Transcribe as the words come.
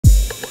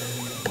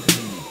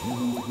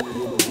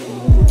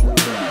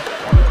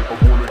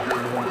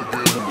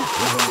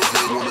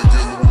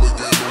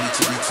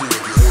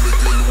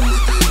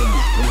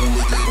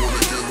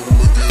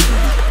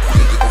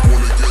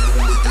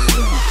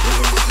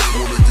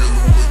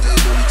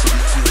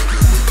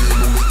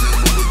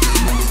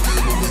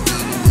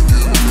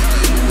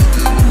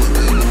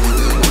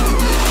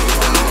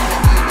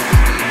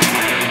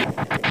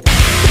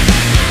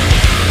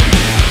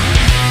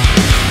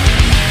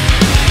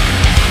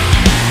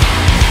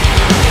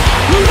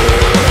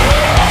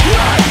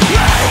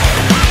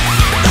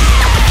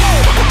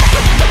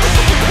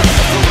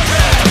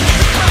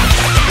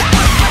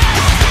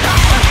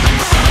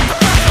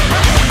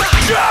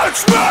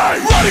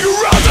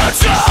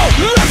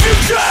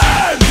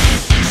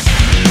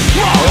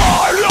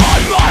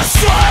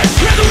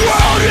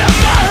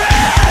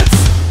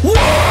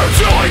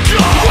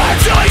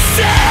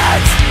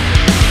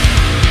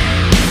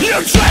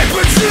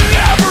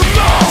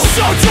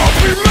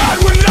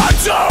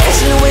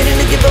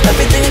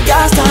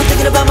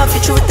thinking about my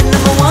future with the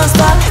 #1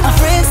 spot. My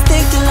friends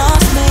think they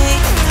lost me,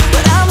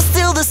 but I'm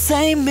still the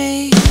same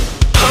me.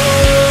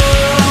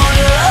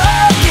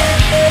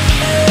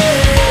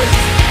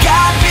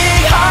 Got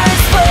big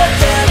hearts, but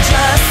they're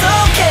just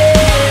okay.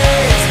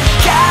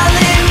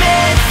 Cali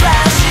made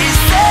flashy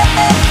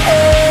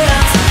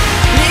sails.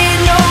 Need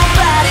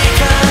nobody,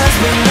 cause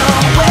we know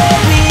where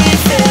we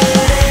fit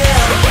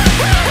in.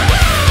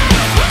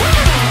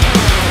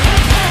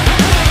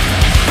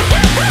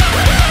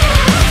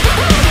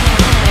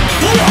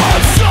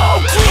 I'm so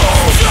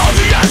close on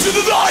the edge of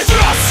the knife,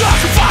 and I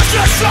sacrifice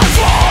this life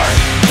for.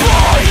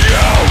 But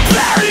you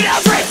buried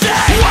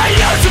everything we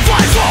used to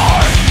fight for.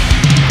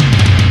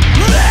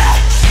 That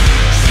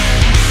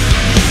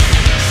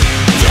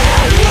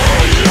we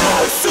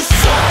used to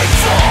fight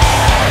for.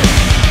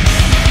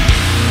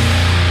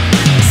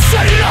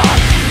 Set it up.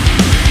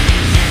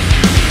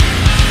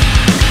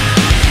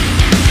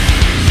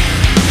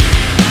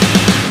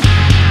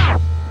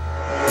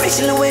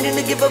 Patiently waiting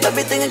to give up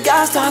everything I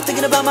got. Start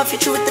thinking about my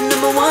future with the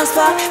 #1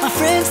 spot. My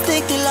friends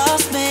think they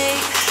lost me,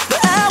 but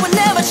I would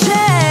never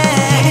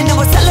change. And I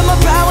was telling my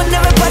pride when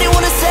everybody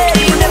wanna say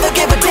you never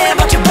gave a damn.